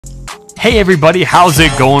Hey everybody, how's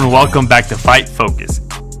it going? Welcome back to Fight Focus.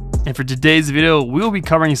 And for today's video, we will be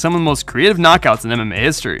covering some of the most creative knockouts in MMA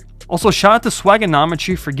history. Also, shout out to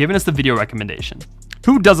Swagonometry for giving us the video recommendation.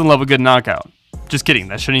 Who doesn't love a good knockout? Just kidding,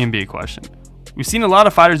 that shouldn't even be a question. We've seen a lot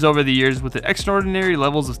of fighters over the years with the extraordinary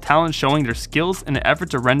levels of talent showing their skills in an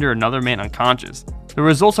effort to render another man unconscious. The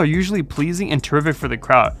results are usually pleasing and terrific for the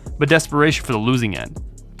crowd, but desperation for the losing end.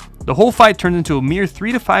 The whole fight turns into a mere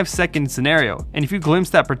 3 to 5 second scenario, and if you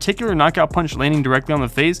glimpse that particular knockout punch landing directly on the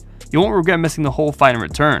face, you won't regret missing the whole fight in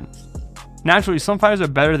return. Naturally, some fighters are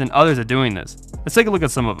better than others at doing this. Let's take a look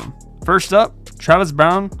at some of them. First up, Travis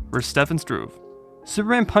Browne vs. Stefan Struve.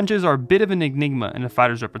 Superman punches are a bit of an enigma in a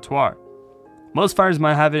fighter's repertoire. Most fighters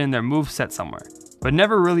might have it in their moveset somewhere, but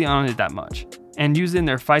never really on it that much, and use it in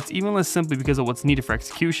their fights even less simply because of what's needed for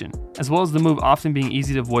execution, as well as the move often being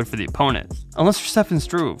easy to avoid for the opponent. Unless for Stefan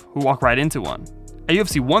Struve, who walked right into one. At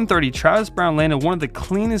UFC 130, Travis Browne landed one of the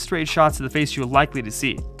cleanest straight shots to the face you're likely to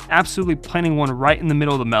see, absolutely planting one right in the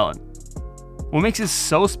middle of the melon. What makes it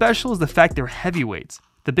so special is the fact they're heavyweights.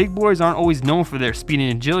 The big boys aren't always known for their speed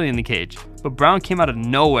and agility in the cage, but Browne came out of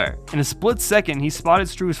nowhere. In a split second, he spotted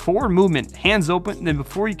Struve's forward movement, hands open, and then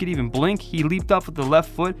before he could even blink, he leaped up with the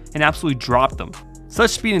left foot and absolutely dropped him.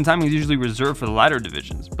 Such speed and timing is usually reserved for the lighter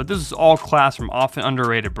divisions, but this is all class from often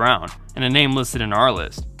underrated Browne, and a name listed in our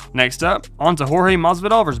list. Next up, on to Jorge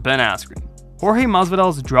Masvidal vs. Ben Askren. Jorge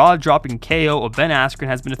Masvidal's jaw-dropping KO of Ben Askren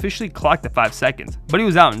has been officially clocked at 5 seconds, but he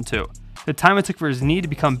was out in 2. The time it took for his knee to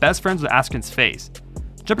become best friends with Askren's face.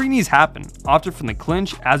 Jumping knees happen, often from the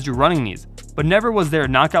clinch, as do running knees, but never was there a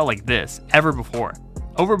knockout like this, ever before.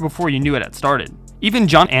 Over before you knew it had started. Even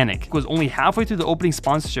John Anik was only halfway through the opening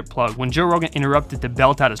sponsorship plug when Joe Rogan interrupted to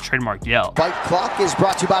belt out his trademark yell. Fight clock is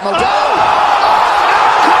brought to you by Modelo.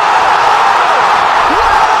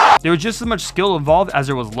 There was just as much skill involved as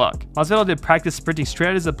there was luck. Masvidal did practice sprinting straight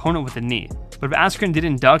at his opponent with a knee, but if Askren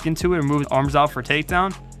didn't duck into it or move his arms out for a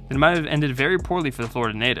takedown, then it might have ended very poorly for the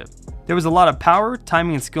Florida native. There was a lot of power,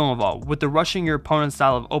 timing, and skill involved, with the rushing your opponent's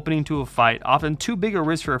style of opening to a fight often too big a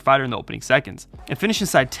risk for a fighter in the opening seconds, and finish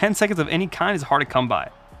inside 10 seconds of any kind is hard to come by.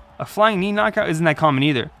 A flying knee knockout isn't that common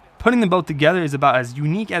either. Putting them both together is about as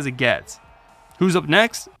unique as it gets. Who's up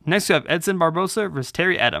next? Next we have Edson Barbosa vs.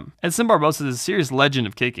 Terry Edom. Edson Barbosa is a serious legend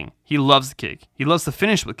of kicking. He loves to kick. He loves to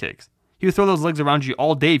finish with kicks. He would throw those legs around you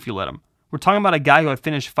all day if you let him. We're talking about a guy who had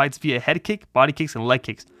finished fights via head kick, body kicks, and leg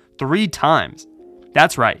kicks 3 times.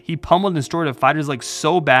 That's right, he pummeled and destroyed a fighter's legs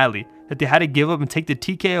so badly that they had to give up and take the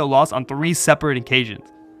TKO loss on 3 separate occasions.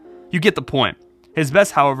 You get the point. His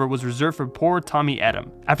best, however, was reserved for poor Tommy Edom.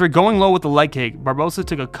 After going low with the leg kick, Barbosa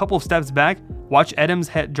took a couple of steps back, watched Edom's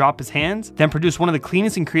head drop his hands, then produced one of the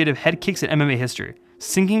cleanest and creative head kicks in MMA history,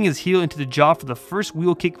 sinking his heel into the jaw for the first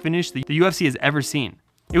wheel kick finish the UFC has ever seen.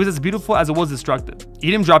 It was as beautiful as it was destructive.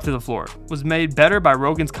 Edom dropped to the floor, was made better by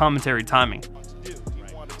Rogan's commentary timing.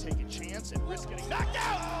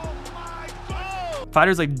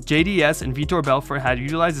 Fighters like JDS and Vitor Belfort had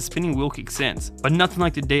utilized the spinning wheel kick since, but nothing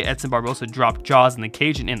like the day Edson Barbosa dropped jaws in the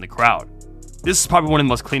cage and in the crowd. This is probably one of the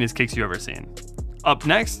most cleanest kicks you've ever seen. Up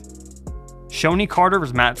next, Shoni Carter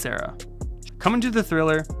vs. Matt Serra. Coming to the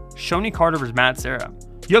thriller, Shoni Carter vs. Matt Serra.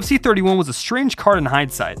 UFC 31 was a strange card in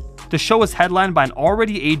hindsight. The show was headlined by an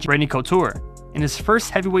already aged Randy Couture in his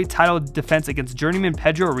first heavyweight title defense against journeyman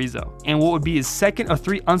Pedro Rizzo, and what would be his second of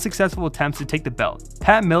 3 unsuccessful attempts to take the belt.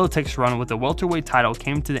 Pat Miletech's run with the welterweight title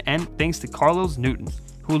came to the end thanks to Carlos Newton,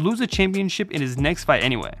 who would lose the championship in his next fight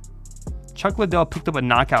anyway. Chuck Liddell picked up a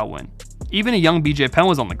knockout win. Even a young BJ Penn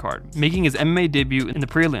was on the card, making his MMA debut in the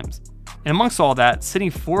prelims. And amongst all that,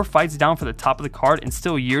 sitting 4 fights down for the top of the card and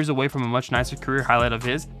still years away from a much nicer career highlight of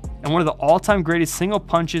his, and one of the all-time greatest single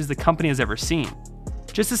punches the company has ever seen.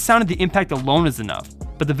 Just the sound of the impact alone is enough,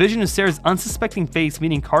 but the vision of Serra's unsuspecting face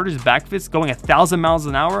meeting Carter's back fists going 1,000 miles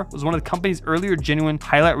an hour was one of the company's earlier genuine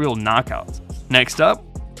highlight reel knockouts. Next up,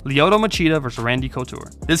 Lyoto Machida vs. Randy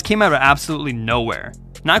Couture. This came out of absolutely nowhere.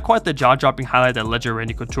 Not quite the jaw-dropping highlight that legend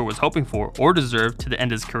Randy Couture was hoping for or deserved to the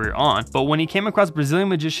end of his career on, but when he came across Brazilian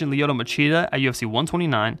magician Lyoto Machida at UFC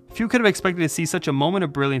 129, few could have expected to see such a moment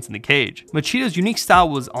of brilliance in the cage. Machida's unique style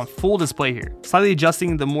was on full display here, slightly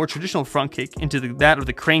adjusting the more traditional front kick into that of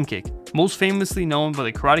the crane kick, most famously known by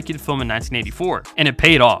the Karate Kid film in 1984, and it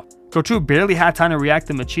paid off. Couture barely had time to react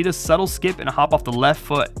to Machida's subtle skip and hop off the left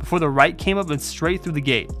foot before the right came up and straight through the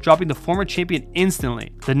gate, dropping the former champion instantly.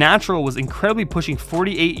 The natural was incredibly pushing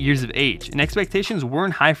 48 years of age, and expectations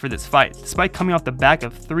weren't high for this fight, despite coming off the back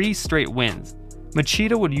of 3 straight wins.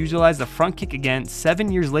 Machida would utilize the front kick again 7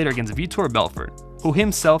 years later against Vitor Belfort, who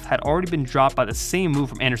himself had already been dropped by the same move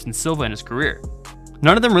from Anderson Silva in his career.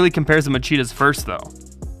 None of them really compares to Machida's first though.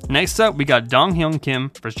 Next up, we got Dong Hyun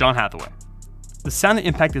Kim versus John Hathaway. The sound of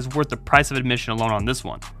impact is worth the price of admission alone on this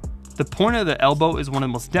one. The point of the elbow is one of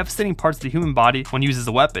the most devastating parts of the human body when used as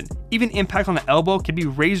a weapon. Even impact on the elbow can be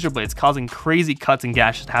razor blades, causing crazy cuts and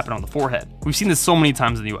gashes to happen on the forehead. We've seen this so many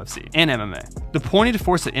times in the UFC and MMA. The pointed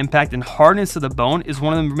force of impact and hardness of the bone is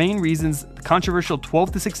one of the main reasons the controversial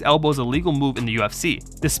 12-6 elbow is a legal move in the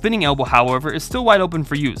UFC. The spinning elbow, however, is still wide open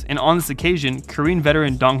for use, and on this occasion, Korean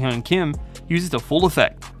veteran Dong Hyun Kim uses to full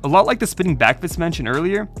effect. A lot like the spinning back fist mentioned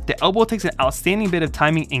earlier, the elbow takes an outstanding bit of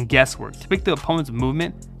timing and guesswork to pick the opponent's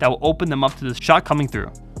movement that will open them up to the shot coming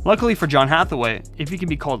through. Luckily for John Hathaway, if he can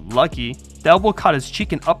be called lucky, the elbow caught his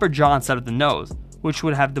cheek and upper jaw instead of the nose, which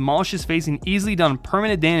would have demolished his face and easily done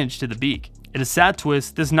permanent damage to the beak. In a sad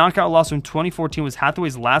twist, this knockout loss from 2014 was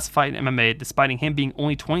Hathaway's last fight in MMA, despite him being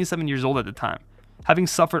only 27 years old at the time, having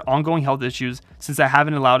suffered ongoing health issues since I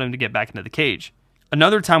haven't allowed him to get back into the cage.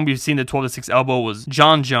 Another time we've seen the 12-6 elbow was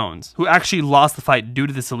John Jones, who actually lost the fight due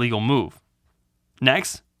to this illegal move.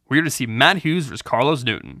 Next, we're here to see Matt Hughes versus Carlos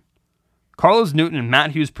Newton. Carlos Newton and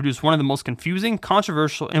Matt Hughes produced one of the most confusing,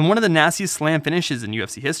 controversial, and one of the nastiest slam finishes in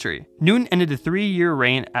UFC history. Newton ended a 3-year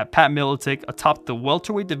reign at Pat Miletic atop the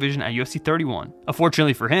welterweight division at UFC 31.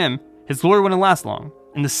 Unfortunately for him, his lawyer wouldn't last long.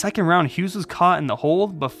 In the second round, Hughes was caught in the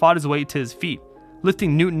hold but fought his way to his feet,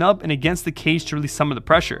 lifting Newton up and against the cage to release some of the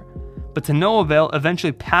pressure, but to no avail,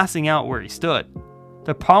 eventually passing out where he stood.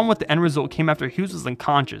 The problem with the end result came after Hughes was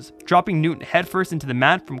unconscious, dropping Newton headfirst into the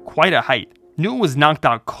mat from quite a height. Newton was knocked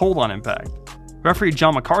out cold on impact. Referee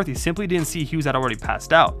John McCarthy simply didn't see Hughes had already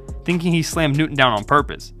passed out, thinking he slammed Newton down on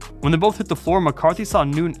purpose. When they both hit the floor, McCarthy saw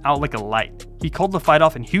Newton out like a light. He called the fight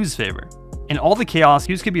off in Hughes' favor. In all the chaos,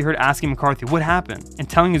 Hughes could be heard asking McCarthy what happened and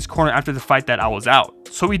telling his corner after the fight that I was out.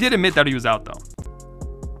 So he did admit that he was out though.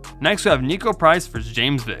 Next we have Nico Price versus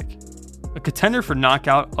James Vick. A contender for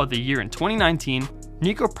knockout of the year in 2019,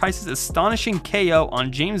 Nico Price's astonishing KO on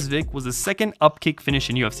James Vick was the second upkick finish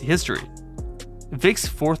in UFC history. Vick's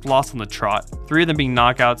fourth loss on the trot, 3 of them being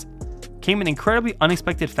knockouts, came in incredibly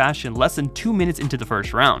unexpected fashion less than 2 minutes into the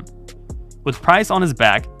first round. With Price on his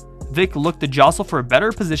back, Vick looked to jostle for a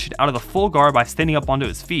better position out of the full guard by standing up onto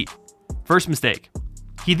his feet. First mistake.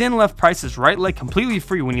 He then left Price's right leg completely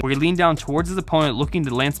free when he leaned down towards his opponent looking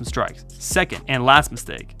to land some strikes. Second and last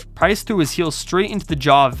mistake. Price threw his heel straight into the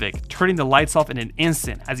jaw of Vick, turning the lights off in an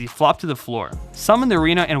instant as he flopped to the floor. Some in the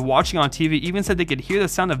arena and watching on TV even said they could hear the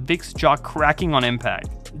sound of Vick's jaw cracking on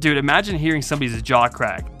impact. Dude, imagine hearing somebody's jaw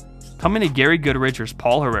crack. Coming to Gary Goodridge versus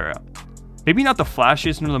Paul Herrera. Maybe not the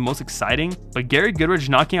flashiest nor the most exciting, but Gary Goodridge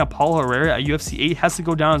knocking out Paul Herrera at UFC 8 has to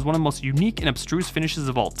go down as one of the most unique and abstruse finishes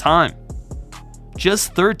of all time.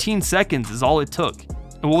 Just 13 seconds is all it took,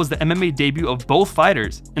 and what was the MMA debut of both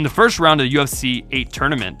fighters. In the first round of the UFC 8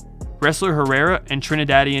 tournament, wrestler Herrera and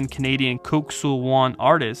Trinidadian Canadian Kuk Sul Wan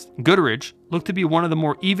artist Goodridge looked to be one of the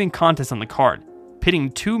more even contests on the card,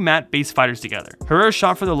 pitting 2 mat-based fighters together. Herrera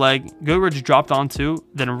shot for the leg, Goodridge dropped onto,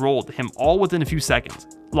 then rolled him all within a few seconds,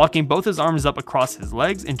 locking both his arms up across his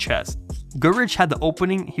legs and chest. Goodridge had the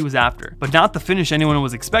opening he was after, but not the finish anyone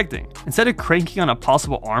was expecting. Instead of cranking on a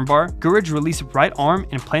possible armbar, Goodridge released right arm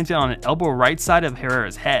and planted on an elbow right side of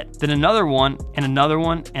Herrera's head. Then another one, and another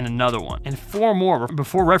one, and another one, and 4 more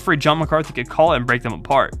before referee John McCarthy could call it and break them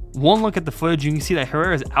apart. One look at the footage, you can see that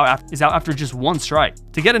Herrera is out after just 1 strike.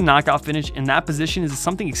 To get a knockout finish in that position is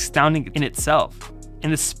something astounding in itself.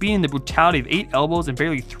 And the speed and the brutality of 8 elbows in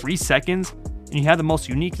barely 3 seconds, and you have the most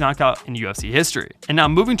unique knockout in UFC history. And now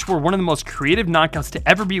moving toward one of the most creative knockouts to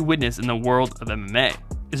ever be witnessed in the world of MMA.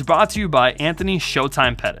 Is brought to you by Anthony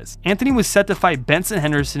Showtime Pettis. Anthony was set to fight Benson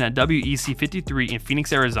Henderson at WEC 53 in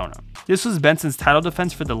Phoenix, Arizona. This was Benson's title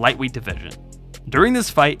defense for the lightweight division. During this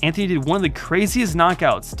fight, Anthony did one of the craziest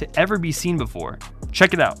knockouts to ever be seen before.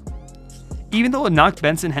 Check it out. Even though it knocked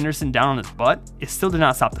Benson Henderson down on his butt, it still did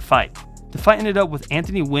not stop the fight. The fight ended up with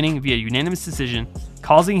Anthony winning via unanimous decision,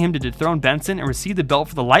 causing him to dethrone Benson and receive the belt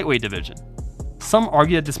for the lightweight division. Some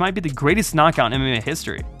argue that this might be the greatest knockout in MMA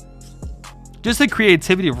history. Just the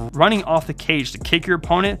creativity of running off the cage to kick your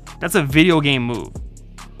opponent, that's a video game move.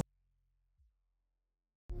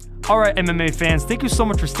 Alright MMA fans, thank you so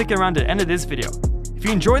much for sticking around to the end of this video. If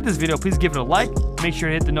you enjoyed this video, please give it a like, make sure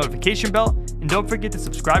to hit the notification bell, and don't forget to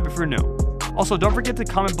subscribe if you're new. Also, don't forget to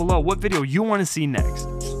comment below what video you want to see next.